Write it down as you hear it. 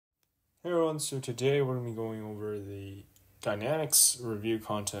Hey everyone, so today we're going to be going over the dynamics review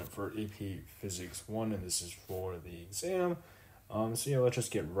content for AP Physics 1, and this is for the exam. Let's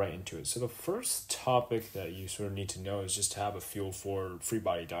just get right into it. So the first topic that you sort of need to know is just to have a feel for free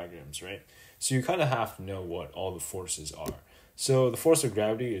body diagrams, right? So you kind of have to know what all the forces are. So the force of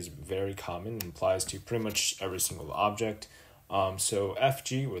gravity is very common and applies to pretty much every single object. So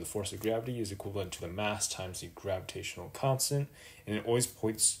Fg, or the force of gravity, is equivalent to the mass times the gravitational constant, and it always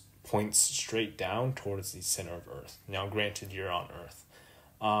points straight down towards the center of Earth. Now, granted, you're on Earth.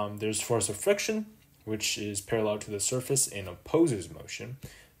 There's force of friction, which is parallel to the surface and opposes motion.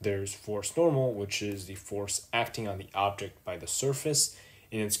 There's force normal, which is the force acting on the object by the surface,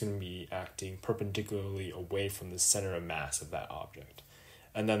 and it's going to be acting perpendicularly away from the center of mass of that object.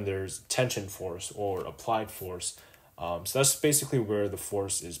 And then there's tension force or applied force. So that's basically where the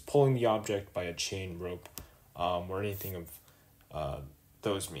force is pulling the object by a chain, rope, or anything of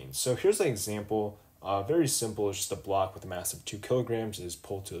those means. So here's an example. Very simple. It's just a block with a mass of 2 kilograms is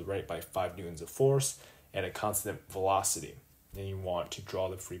pulled to the right by 5 newtons of force at a constant velocity. And you want to draw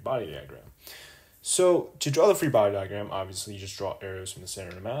the free body diagram. So to draw the free body diagram, obviously you just draw arrows from the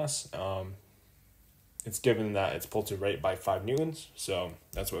center of mass. It's given that it's pulled to the right by 5 newtons, so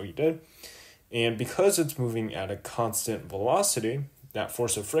that's what we did. And because it's moving at a constant velocity, that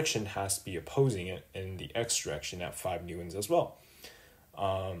force of friction has to be opposing it in the x direction at 5 newtons as well.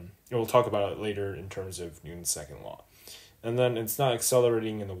 And we'll talk about it later in terms of Newton's second law. And then it's not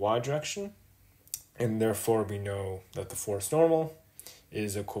accelerating in the y direction, and therefore we know that the force normal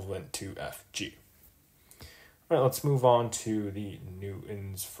is equivalent to Fg. All right, let's move on to the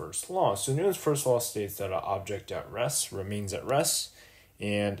Newton's first law. So Newton's first law states that an object at rest remains at rest,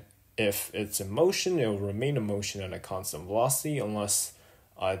 and if it's in motion, it will remain in motion at a constant velocity unless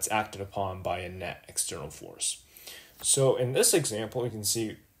it's acted upon by a net external force. So in this example, you can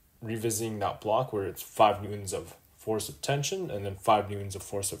see revisiting that block where it's 5 newtons of force of tension and then 5 newtons of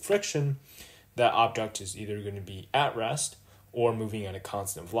force of friction, that object is either going to be at rest or moving at a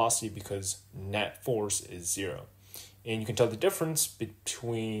constant velocity because net force is 0. And you can tell the difference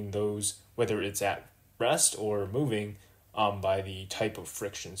between those, whether it's at rest or moving, by the type of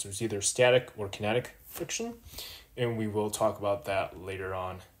friction. So it's either static or kinetic friction, and we will talk about that later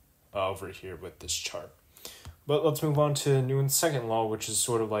on over here with this chart. But let's move on to Newton's second law, which is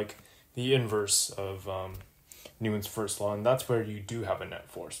sort of like the inverse of Newton's first law, and that's where you do have a net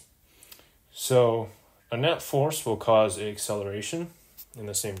force. So a net force will cause an acceleration in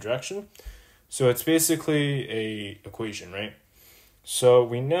the same direction. So it's basically a equation, right? So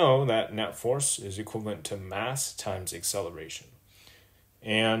we know that net force is equivalent to mass times acceleration.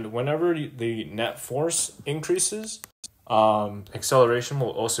 And whenever the net force increases, acceleration will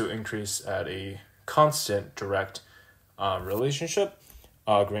also increase at a constant direct relationship.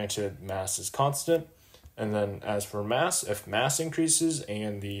 Granted, mass is constant. And then as for mass, if mass increases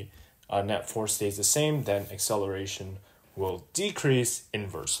and the net force stays the same, then acceleration will decrease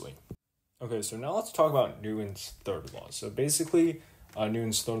inversely. Okay, so now let's talk about Newton's third law. So basically,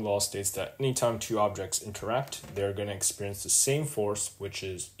 Newton's third law states that anytime two objects interact, they're going to experience the same force, which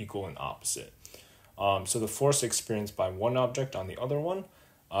is equal and opposite. So the force experienced by one object on the other one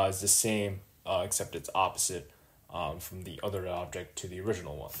is the same, except it's opposite from the other object to the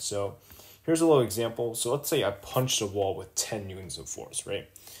original one. So here's a little example. So let's say I punched a wall with 10 newtons of force, right?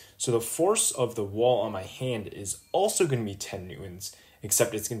 So the force of the wall on my hand is also going to be 10 newtons,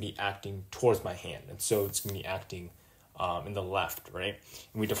 except it's going to be acting towards my hand. And so it's going to be acting in the left, right?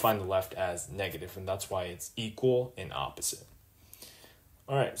 And we define the left as negative, and that's why it's equal and opposite.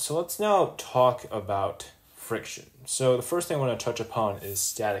 All right, so let's now talk about friction. So the first thing I want to touch upon is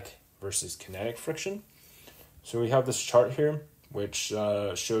static versus kinetic friction. So we have this chart here, which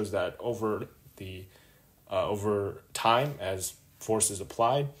shows that over time, as force is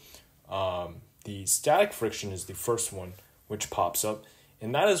applied, the static friction is the first one which pops up.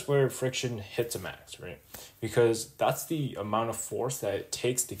 And that is where friction hits a max, right? Because that's the amount of force that it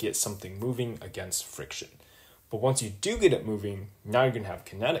takes to get something moving against friction. But once you do get it moving, now you're going to have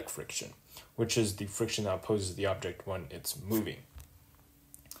kinetic friction, which is the friction that opposes the object when it's moving.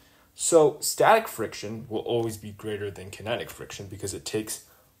 So static friction will always be greater than kinetic friction because it takes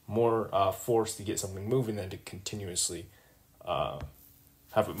more force to get something moving than to continuously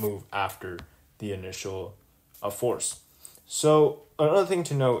have it move after the initial force. So another thing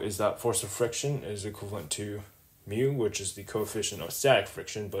to note is that force of friction is equivalent to mu, which is the coefficient of static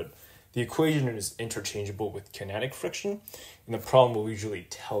friction, but the equation is interchangeable with kinetic friction, and the problem will usually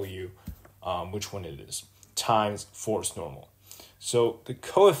tell you which one it is, times force normal. So the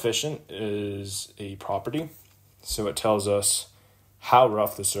coefficient is a property, so it tells us how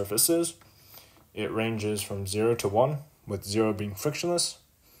rough the surface is. It ranges from 0 to 1, with 0 being frictionless,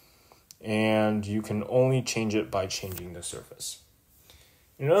 and you can only change it by changing the surface.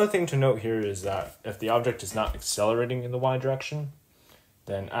 Another thing to note here is that if the object is not accelerating in the y direction,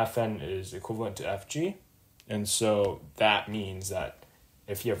 then Fn is equivalent to Fg, and so that means that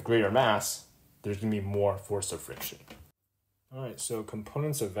if you have greater mass, there's going to be more force of friction. All right, so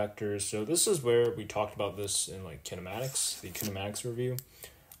components of vectors. So this is where we talked about this in like kinematics, the kinematics review.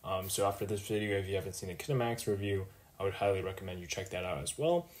 So after this video, if you haven't seen the kinematics review, I would highly recommend you check that out as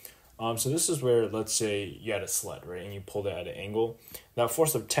well. So this is where, let's say you had a sled, right, and you pulled it at an angle. That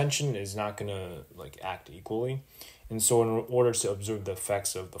force of tension is not going to like act equally. And so in order to observe the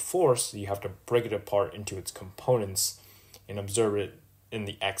effects of the force, you have to break it apart into its components and observe it in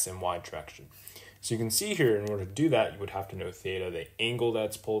the x and y direction. So you can see here, in order to do that, you would have to know theta, the angle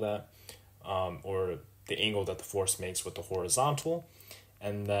that's pulled at, or the angle that the force makes with the horizontal.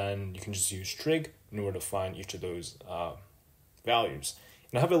 And then you can just use trig in order to find each of those values.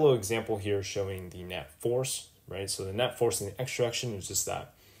 And I have a little example here showing the net force, right? So the net force in the x direction is just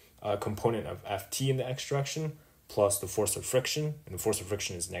that component of Ft in the x direction plus the force of friction. And the force of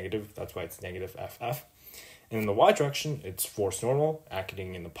friction is negative. That's why it's negative Ff. And in the y direction, it's force normal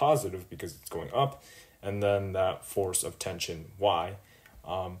acting in the positive because it's going up. And then that force of tension y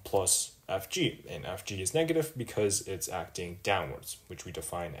plus Fg. And Fg is negative because it's acting downwards, which we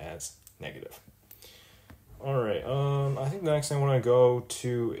define as negative. All right, I think the next thing I want to go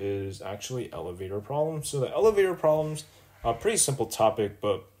to is actually elevator problems. So the elevator problems are a pretty simple topic,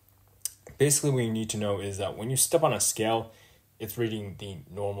 but basically what you need to know is that when you step on a scale, it's reading the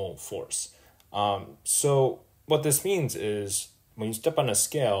normal force. So what this means is when you step on a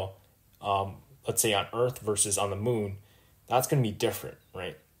scale, let's say on Earth versus on the moon, that's going to be different,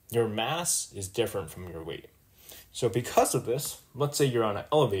 right? Your mass is different from your weight. So because of this, let's say you're on an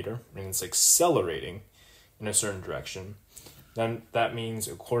elevator and it's accelerating in a certain direction, then that means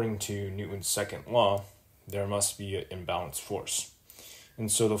according to Newton's second law, there must be an imbalanced force.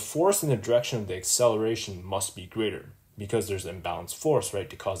 And so the force in the direction of the acceleration must be greater because there's an imbalanced force, right,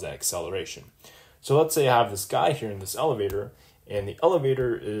 to cause that acceleration. So let's say I have this guy here in this elevator, and the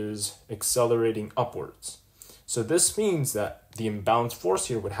elevator is accelerating upwards. So this means that the imbalanced force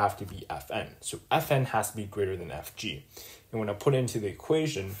here would have to be Fn. So Fn has to be greater than Fg. And when I put it into the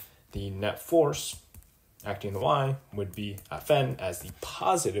equation, the net force acting in the y would be Fn as the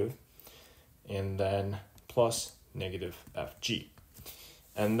positive, and then plus negative Fg.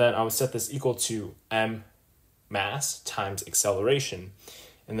 And then I would set this equal to m mass times acceleration,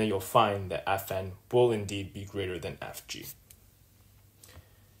 and then you'll find that Fn will indeed be greater than Fg.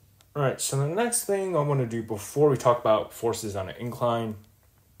 All right, so the next thing I want to do before we talk about forces on an incline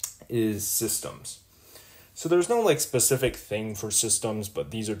is systems. So there's no like specific thing for systems,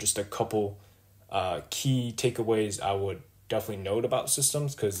 but these are just a couple key takeaways I would definitely note about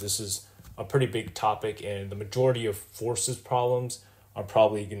systems, because this is a pretty big topic and the majority of forces problems are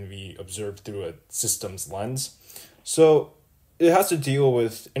probably going to be observed through a systems lens. So it has to deal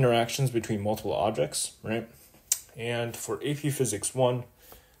with interactions between multiple objects, right? And for AP Physics 1,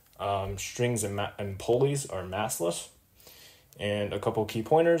 strings and pulleys are massless. And a couple key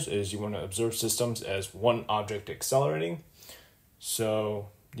pointers is you want to observe systems as one object accelerating. So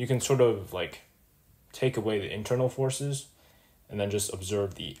you can sort of like take away the internal forces and then just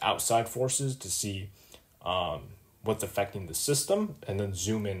observe the outside forces to see what's affecting the system, and then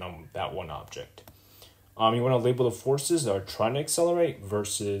zoom in on that one object. You want to label the forces that are trying to accelerate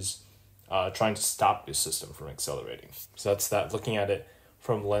versus trying to stop the system from accelerating. So that's that, looking at it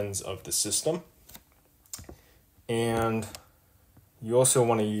from lens of the system. And you also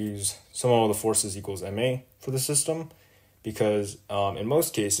want to use sum of the forces equals ma for the system, because in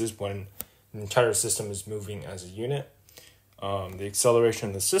most cases when the entire system is moving as a unit, the acceleration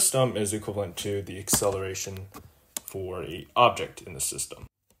in the system is equivalent to the acceleration for an object in the system.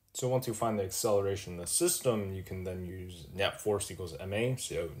 So once you find the acceleration in the system, you can then use net force equals ma,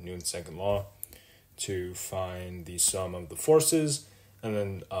 so Newton's second law, to find the sum of the forces, and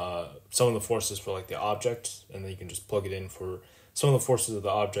then sum of the forces for like the object, and then you can just plug it in for sum of the forces of the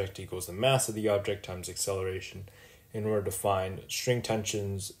object equals the mass of the object times acceleration, in order to find string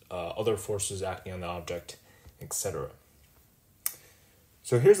tensions, other forces acting on the object, etc.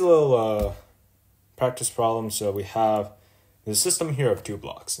 So here's a little practice problem. So we have the system here of two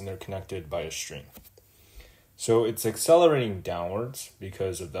blocks, and they're connected by a string. So it's accelerating downwards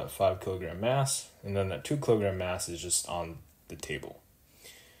because of that 5 kilogram mass, and then that 2 kilogram mass is just on the table.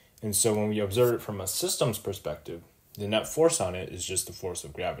 And so when we observe it from a systems perspective, the net force on it is just the force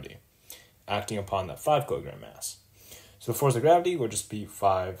of gravity acting upon that 5 kilogram mass. So the force of gravity would just be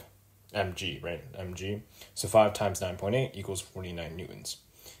 5 mg, right? Mg. So 5 times 9.8 equals 49 newtons.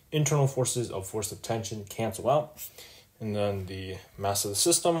 Internal forces of force of tension cancel out. And then the mass of the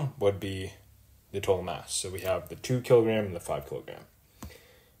system would be the total mass. So we have the 2 kilogram and the 5 kilogram.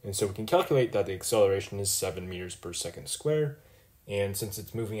 And so we can calculate that the acceleration is 7 meters per second squared. And since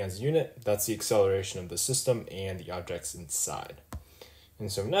it's moving as a unit, that's the acceleration of the system and the objects inside.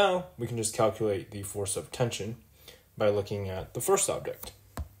 And so now we can just calculate the force of tension by looking at the first object.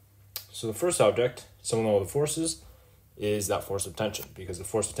 So the first object, sum of all the forces, is that force of tension, because the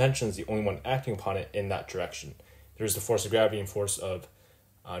force of tension is the only one acting upon it in that direction. There's the force of gravity and force of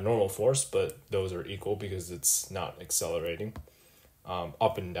normal force, but those are equal because it's not accelerating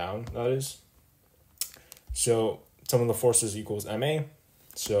up and down, that is. So sum of the forces equals ma.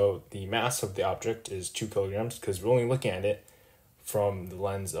 So the mass of the object is 2 kilograms because we're only looking at it from the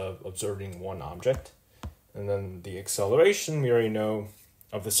lens of observing one object. And then the acceleration, we already know,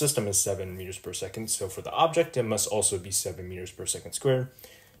 of the system is 7 meters per second. So for the object, it must also be 7 meters per second squared.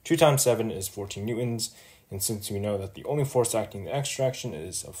 2 times 7 is 14 newtons. And since we know that the only force acting in the x direction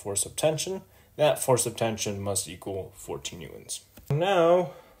is a force of tension, that force of tension must equal 14 newtons.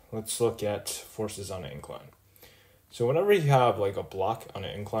 Now, let's look at forces on an incline. So whenever you have like a block on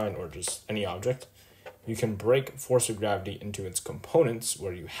an incline or just any object, you can break force of gravity into its components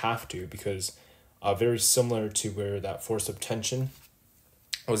where you have to, because very similar to where that force of tension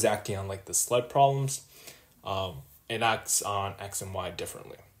was acting on like the sled problems, it acts on x and y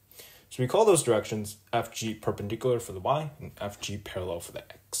differently. So we call those directions FG perpendicular for the y and FG parallel for the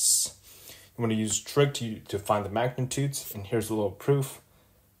x. You want to use trig to find the magnitudes, and here's a little proof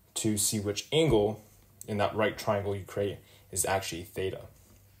to see which angle in that right triangle you create is actually theta.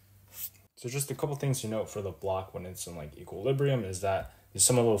 So just a couple things to note for the block when it's in like equilibrium is that the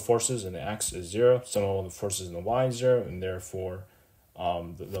sum of all the forces in the x is 0, sum of all the forces in the y is 0, and therefore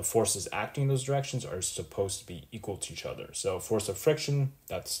the forces acting in those directions are supposed to be equal to each other. So force of friction,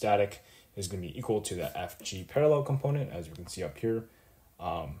 that's static, is going to be equal to the FG parallel component, as you can see up here,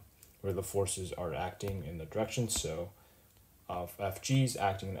 where the forces are acting in the direction. So FG is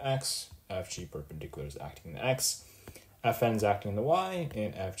acting in the x, FG perpendicular is acting in the x, Fn is acting in the y,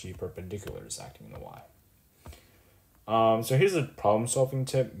 and FG perpendicular is acting in the y. So here's a problem-solving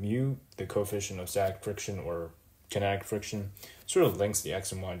tip. Mu, the coefficient of static friction or kinetic friction, sort of links the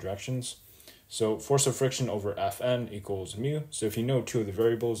x and y directions. So force of friction over Fn equals mu. So if you know two of the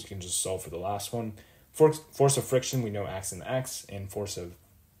variables, you can just solve for the last one. Force of friction, we know acts in the x, and force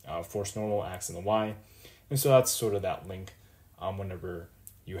normal acts in the y. And so that's sort of that link whenever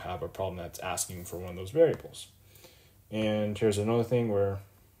you have a problem that's asking for one of those variables. And here's another thing where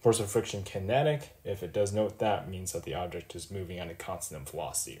force of friction kinetic, if it does note that, means that the object is moving at a constant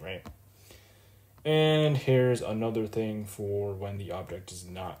velocity, right? And here's another thing for when the object is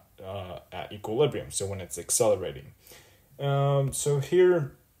not at equilibrium, so when it's accelerating. So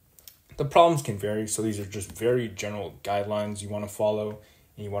here, the problems can vary, so these are just very general guidelines you want to follow,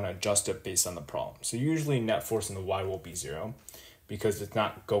 and you want to adjust it based on the problem. So usually net force in the y will be 0, because it's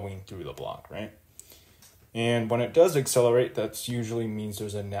not going through the block, right? And when it does accelerate, that usually means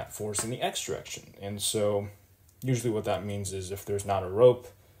there's a net force in the x direction. And so usually what that means is if there's not a rope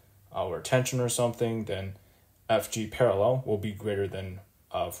or tension or something, then FG parallel will be greater than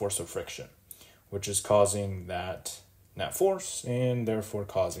force of friction, which is causing that net force and therefore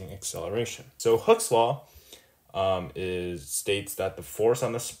causing acceleration. So Hooke's law states that the force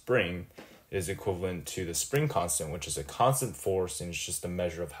on the spring is equivalent to the spring constant, which is a constant force, and it's just a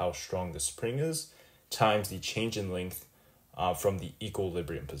measure of how strong the spring is, times the change in length from the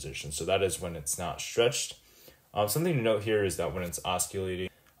equilibrium position. So that is when it's not stretched. Something to note here is that when it's oscillating,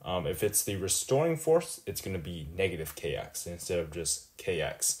 if it's the restoring force, it's going to be negative kx instead of just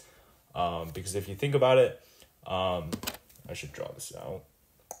kx. Because if you think about it, I should draw this out.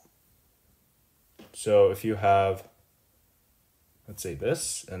 So if you have, let's say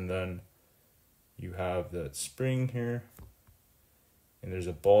this, and then you have the spring here, and there's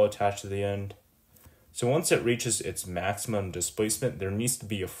a ball attached to the end. So once it reaches its maximum displacement, there needs to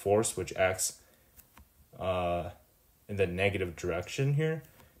be a force which acts in the negative direction here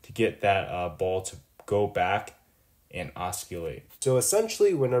to get that ball to go back and oscillate. So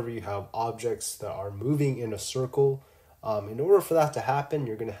essentially, whenever you have objects that are moving in a circle, in order for that to happen,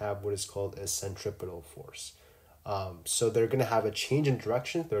 you're going to have what is called a centripetal force. So they're going to have a change in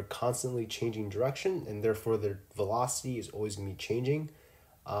direction. They're constantly changing direction, and therefore their velocity is always going to be changing.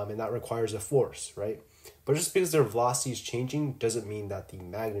 And that requires a force, right? But just because their velocity is changing doesn't mean that the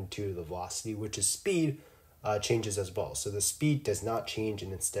magnitude of the velocity, which is speed, changes as well. So the speed does not change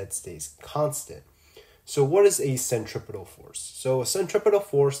and instead stays constant. So what is a centripetal force? So a centripetal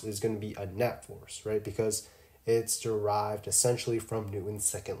force is going to be a net force, right? Because it's derived essentially from Newton's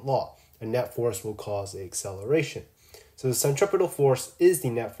second law. A net force will cause an acceleration. So the centripetal force is the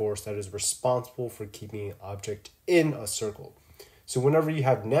net force that is responsible for keeping an object in a circle. So whenever you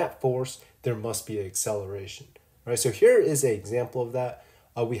have net force, there must be an acceleration, right? So here is an example of that.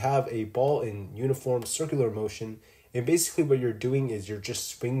 We have a ball in uniform circular motion, and basically what you're doing is you're just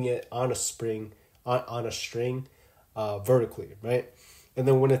swinging it on a string vertically, right? And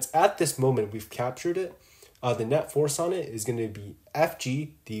then when it's at this moment we've captured it, the net force on it is going to be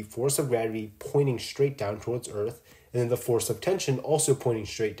Fg, the force of gravity pointing straight down towards Earth, and then the force of tension also pointing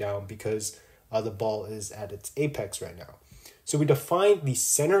straight down because the ball is at its apex right now. So we define the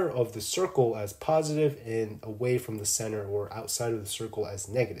center of the circle as positive and away from the center or outside of the circle as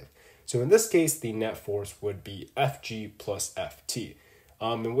negative. So in this case, the net force would be Fg plus Ft.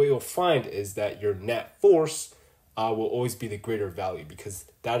 And what you'll find is that your net force will always be the greater value because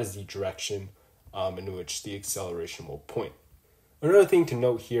that is the direction in which the acceleration will point. Another thing to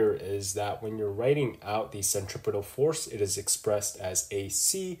note here is that when you're writing out the centripetal force, it is expressed as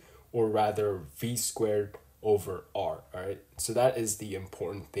AC, or rather V squared over R, all right? So that is the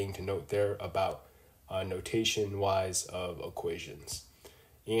important thing to note there about notation-wise of equations.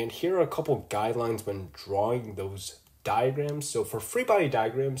 And here are a couple guidelines when drawing those diagrams. So for free body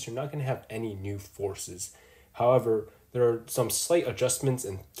diagrams, you're not going to have any new forces. However, there are some slight adjustments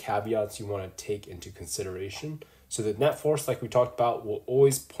and caveats you want to take into consideration. So the net force, like we talked about, will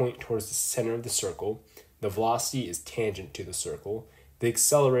always point towards the center of the circle. The velocity is tangent to the circle. The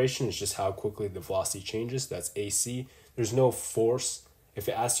acceleration is just how quickly the velocity changes. That's AC. There's no force. If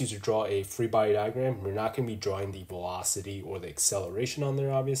it asks you to draw a free body diagram, you're not going to be drawing the velocity or the acceleration on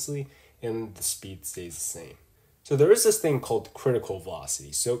there, obviously, and the speed stays the same. So there is this thing called critical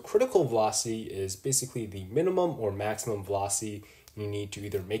velocity. So critical velocity is basically the minimum or maximum velocity you need to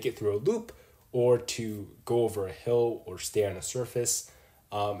either make it through a loop or to go over a hill or stay on a surface.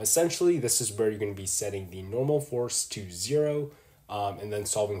 Essentially, this is where you're going to be setting the normal force to 0 and then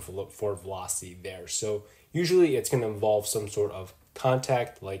solving for velocity there. So usually it's going to involve some sort of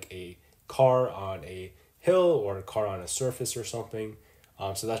contact like a car on a hill or a car on a surface or something.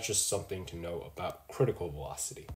 So that's just something to know about critical velocity.